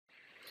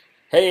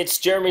Hey, it's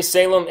Jeremy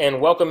Salem, and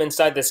welcome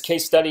inside this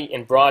case study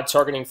in Broad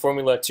Targeting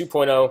Formula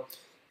 2.0.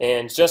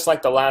 And just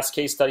like the last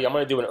case study, I'm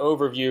going to do an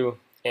overview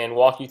and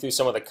walk you through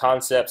some of the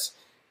concepts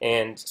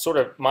and sort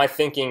of my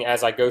thinking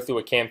as I go through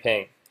a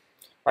campaign.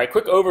 All right,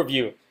 quick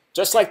overview.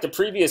 Just like the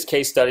previous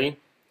case study,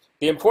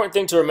 the important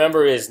thing to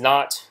remember is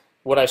not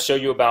what I show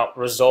you about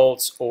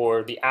results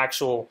or the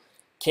actual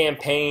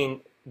campaign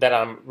that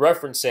I'm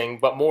referencing,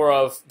 but more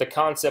of the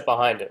concept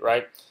behind it,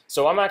 right?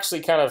 So I'm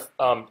actually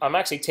I'm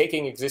actually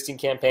taking existing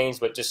campaigns,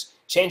 but just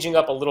changing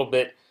up a little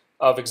bit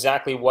of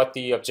exactly what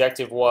the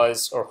objective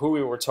was or who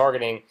we were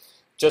targeting,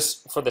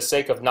 just for the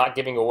sake of not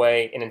giving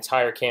away an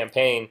entire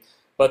campaign.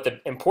 But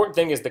the important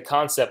thing is the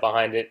concept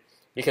behind it,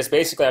 because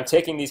basically I'm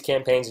taking these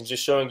campaigns and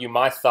just showing you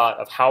my thought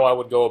of how I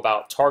would go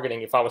about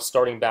targeting if I was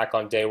starting back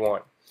on day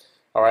one.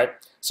 All right,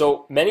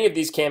 so many of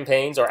these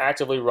campaigns are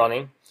actively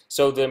running.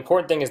 So the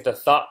important thing is the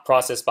thought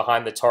process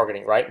behind the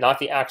targeting, right? Not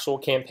the actual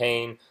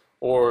campaign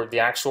or the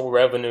actual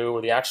revenue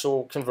or the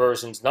actual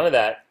conversions, none of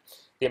that.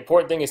 The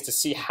important thing is to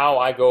see how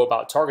I go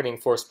about targeting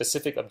for a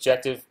specific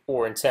objective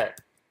or intent.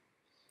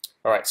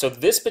 All right, so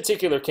this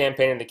particular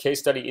campaign in the case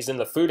study is in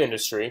the food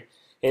industry,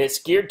 and it's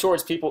geared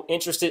towards people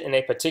interested in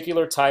a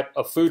particular type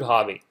of food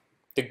hobby.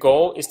 The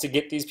goal is to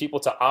get these people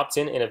to opt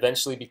in and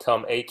eventually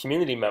become a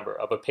community member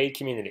of a paid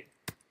community.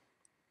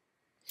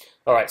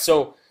 All right,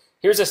 so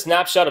here's a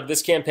snapshot of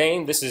this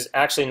campaign. This is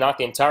actually not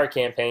the entire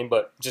campaign,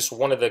 but just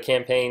one of the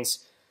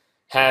campaigns.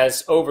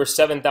 Has over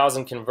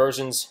 7,000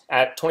 conversions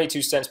at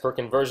 22 cents per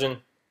conversion.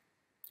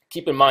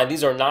 Keep in mind,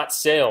 these are not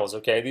sales,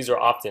 okay? These are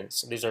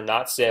opt-ins. These are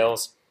not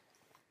sales.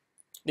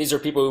 These are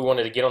people who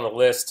wanted to get on the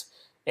list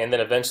and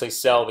then eventually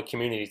sell the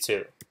community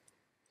to.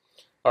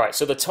 All right,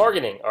 so the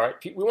targeting, all right?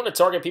 We want to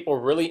target people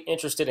really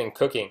interested in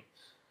cooking.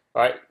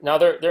 All right, now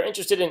they're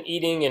interested in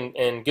eating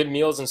and good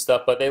meals and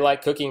stuff, but they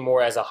like cooking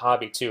more as a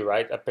hobby too,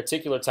 right? A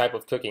particular type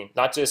of cooking,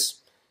 not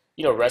just,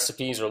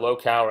 recipes or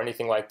low-cal or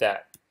anything like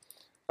that.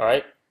 All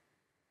right.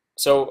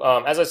 So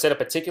as I said, a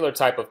particular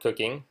type of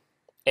cooking,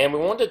 and we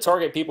wanted to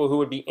target people who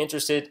would be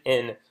interested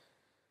in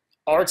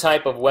our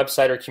type of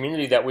website or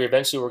community that we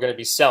eventually were going to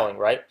be selling,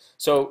 right?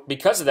 So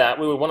because of that,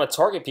 we would want to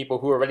target people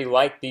who already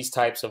like these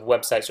types of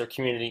websites or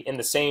community in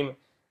the same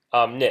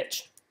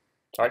niche.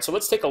 All right, so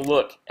let's take a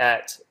look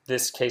at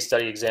this case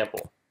study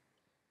example.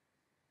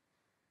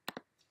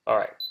 All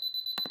right,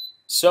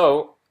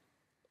 so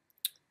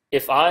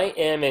if I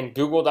am in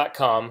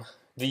Google.com,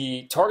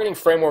 the targeting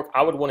framework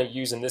I would want to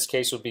use in this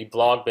case would be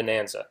Blog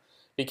Bonanza,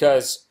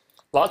 because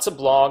lots of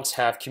blogs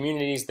have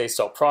communities, they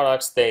sell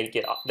products, they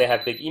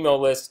have big email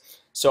lists.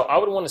 So I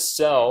would want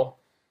to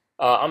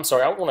I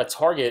would want to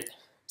target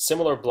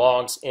similar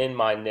blogs in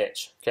my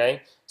niche.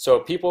 Okay,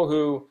 so people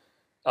who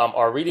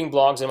are reading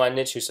blogs in my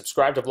niche, who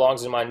subscribe to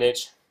blogs in my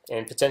niche,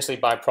 and potentially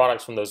buy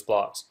products from those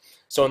blogs.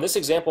 So in this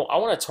example, I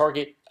want to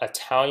target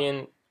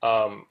Italian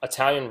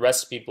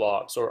recipe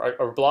blogs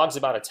or blogs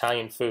about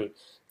Italian food,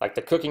 like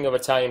the cooking of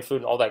Italian food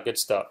and all that good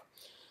stuff.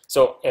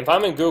 So if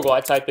I'm in Google, I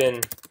type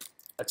in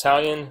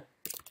Italian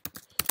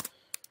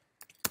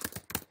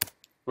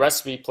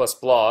recipe plus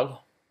blog,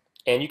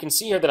 and you can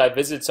see here that I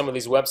visited some of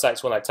these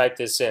websites when I type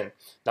this in.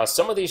 Now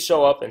some of these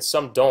show up and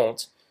some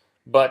don't,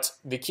 but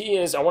the key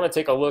is I want to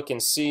take a look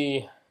and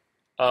see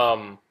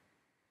what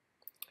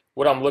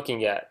I'm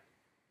looking at.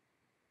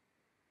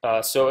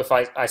 So if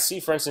I see,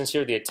 for instance,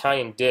 here the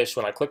Italian dish,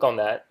 when I click on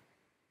that,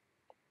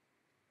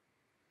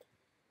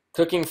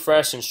 cooking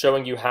fresh and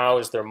showing you how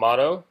is their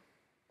motto.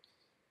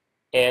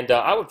 And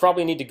I would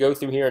probably need to go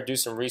through here and do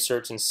some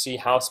research and see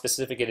how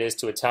specific it is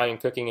to Italian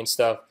cooking and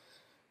stuff.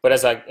 But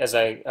as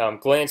I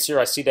glance here,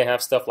 I see they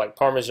have stuff like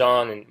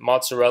Parmesan and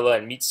mozzarella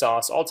and meat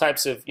sauce, all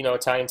types of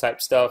Italian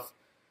type stuff.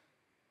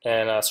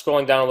 And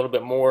scrolling down a little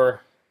bit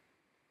more,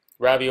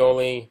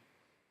 ravioli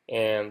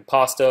and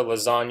pasta,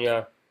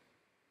 lasagna.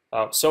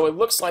 So it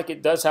looks like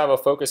it does have a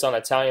focus on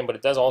Italian, but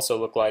it does also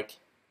look like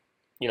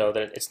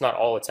that it's not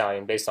all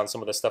Italian based on some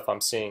of the stuff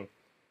I'm seeing.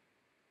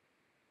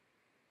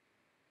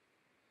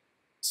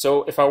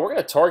 So if I were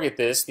going to target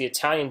this, the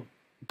Italian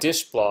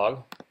dish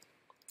blog,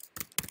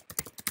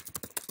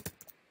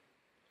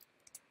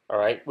 all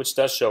right, which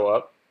does show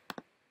up.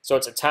 So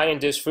it's Italian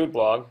dish food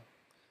blog.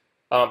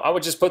 I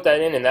would just put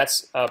that in, and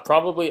that's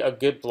probably a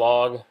good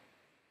blog,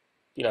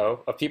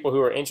 of people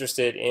who are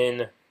interested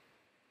in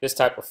this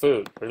type of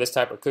food or this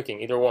type of cooking,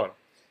 either one.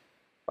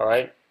 All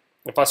right.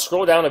 If I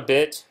scroll down a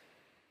bit,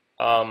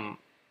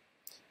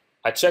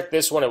 I checked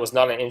this one, it was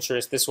not an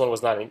interest. This one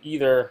was not an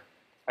either.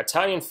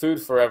 Italian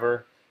Food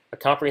Forever, a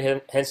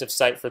comprehensive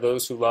site for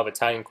those who love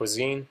Italian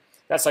cuisine.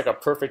 That's like a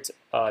perfect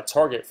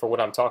target for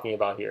what I'm talking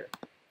about here.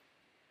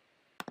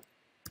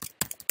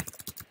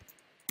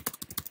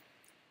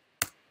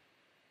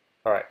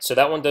 All right, so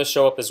that one does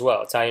show up as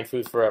well, Italian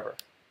Food Forever.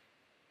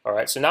 All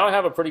right, so now I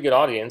have a pretty good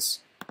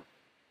audience.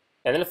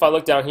 And then if I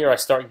look down here, I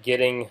start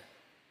getting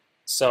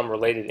some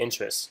related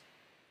interests.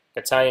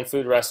 Italian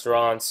food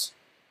restaurants,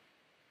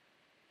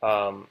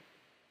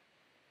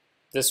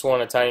 this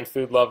one, Italian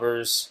food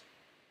lovers,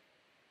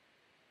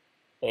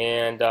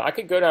 and I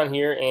could go down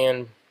here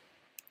and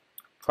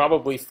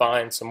probably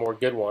find some more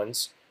good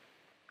ones.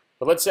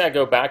 But let's say I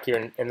go back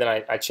here and then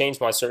I change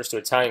my search to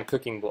Italian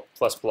cooking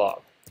plus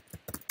blog.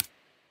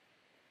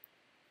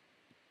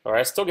 All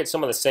right, I still get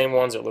some of the same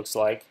ones, it looks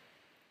like.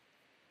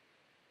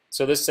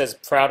 So this says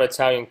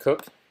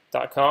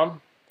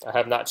prouditaliancook.com. I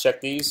have not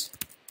checked these.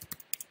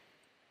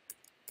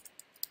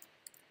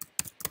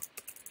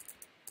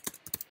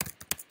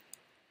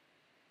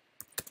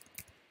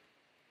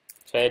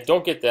 Okay, I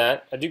don't get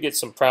that. I do get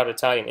some proud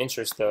Italian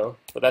interest though,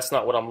 but that's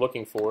not what I'm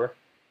looking for.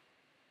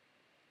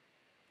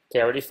 Okay,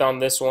 I already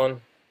found this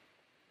one.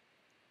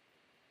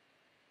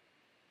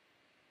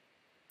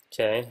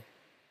 Okay.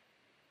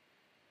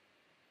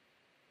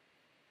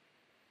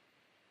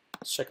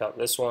 Let's check out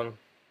this one.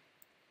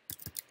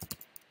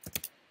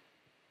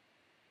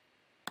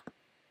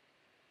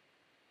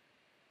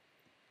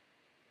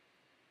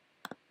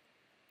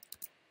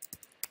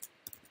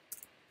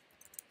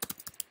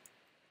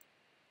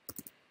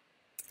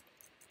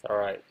 All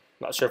right,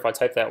 not sure if I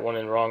typed that one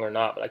in wrong or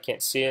not, but I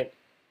can't see it.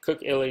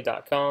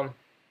 cookilly.com.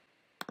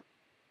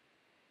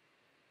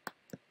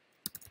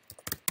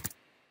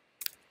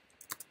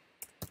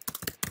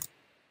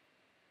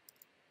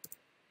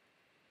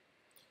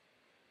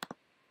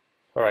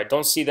 All right,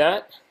 don't see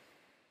that.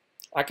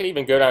 I could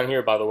even go down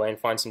here, by the way, and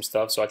find some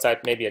stuff. So I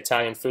type maybe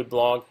Italian food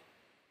blog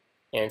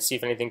and see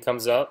if anything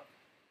comes up.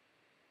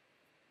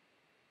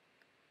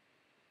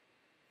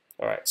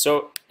 All right,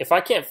 so if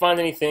I can't find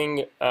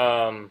anything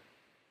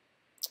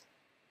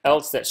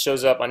else that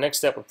shows up, my next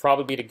step would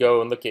probably be to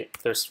go and look at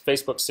their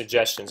Facebook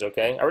suggestions,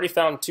 okay? I already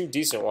found 2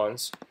 decent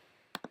ones.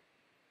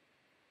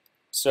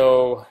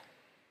 So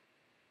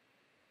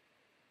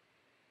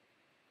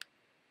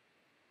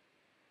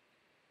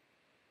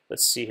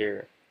let's see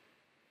here.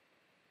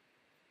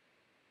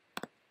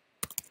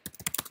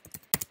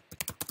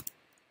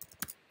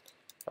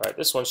 All right,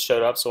 this one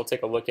showed up, so we'll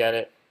take a look at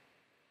it.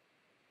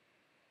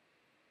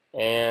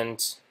 And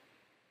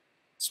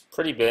it's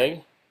pretty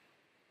big.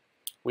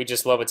 We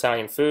just love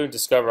Italian food,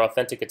 discover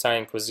authentic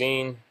Italian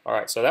cuisine. All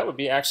right, so that would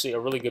be actually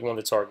a really good one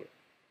to target.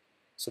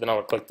 So then I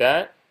would click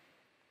that.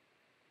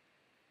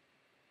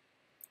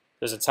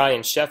 There's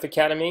Italian Chef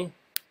Academy.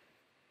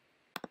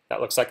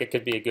 That looks like it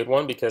could be a good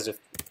one because if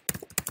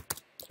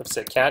it's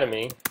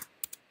Academy.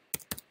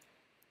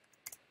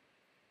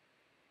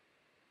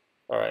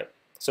 All right,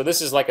 so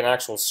this is like an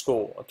actual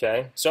school,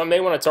 okay? So I may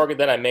want to target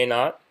that, I may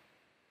not.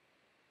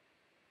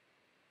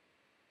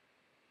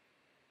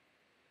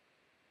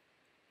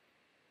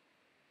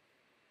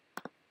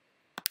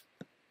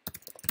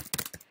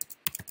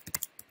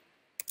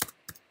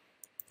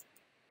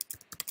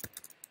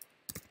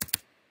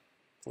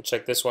 We'll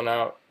check this one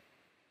out.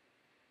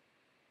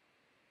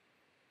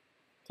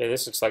 Okay,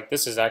 this looks like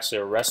this is actually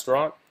a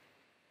restaurant.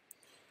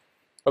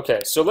 Okay,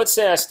 so let's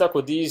say I stuck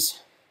with these.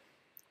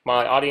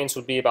 My audience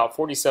would be about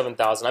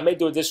 47,000. I may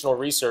do additional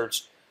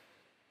research,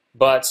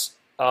 but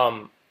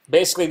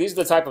basically these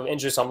are the type of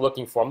interests I'm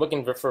looking for. I'm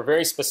looking for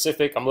very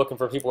specific. I'm looking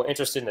for people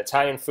interested in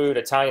Italian food,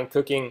 Italian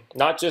cooking,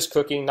 not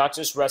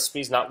just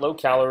recipes, not low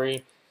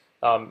calorie,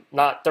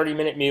 not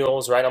 30-minute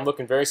meals, right? I'm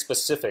looking very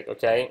specific,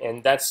 okay?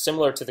 And that's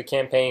similar to the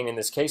campaign in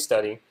this case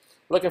study.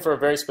 Looking for a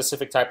very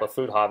specific type of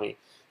food hobby.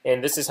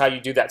 And this is how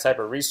you do that type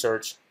of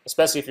research,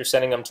 especially if you're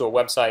sending them to a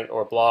website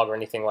or a blog or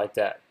anything like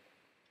that.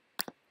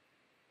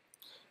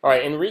 All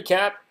right, in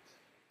recap,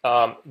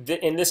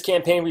 in this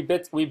campaign,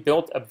 we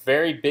built a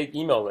very big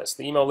email list.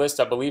 The email list,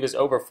 I believe, is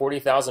over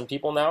 40,000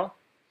 people now.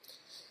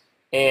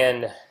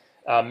 And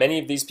many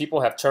of these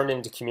people have turned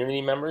into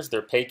community members.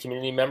 They're paid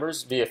community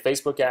members via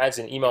Facebook ads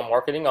and email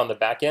marketing on the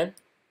back end.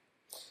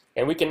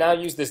 And we can now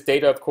use this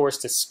data, of course,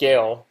 to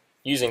scale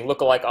using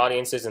lookalike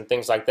audiences and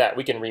things like that.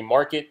 We can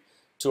remarket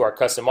to our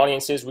custom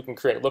audiences. We can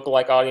create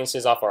lookalike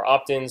audiences off our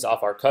opt-ins,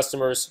 off our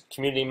customers,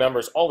 community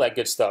members, all that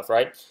good stuff,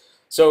 right?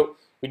 So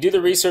we do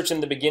the research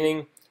in the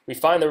beginning. We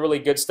find the really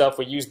good stuff.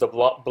 We use the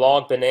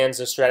blog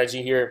bonanza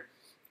strategy here.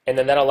 And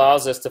then that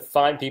allows us to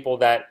find people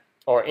that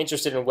are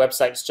interested in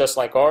websites just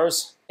like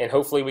ours. And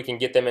hopefully we can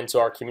get them into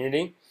our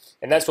community.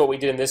 And that's what we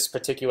did in this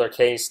particular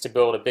case to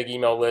build a big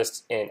email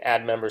list and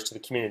add members to the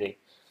community.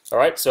 All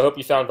right, so I hope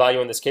you found value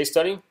in this case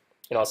study.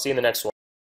 And I'll see you in the next one.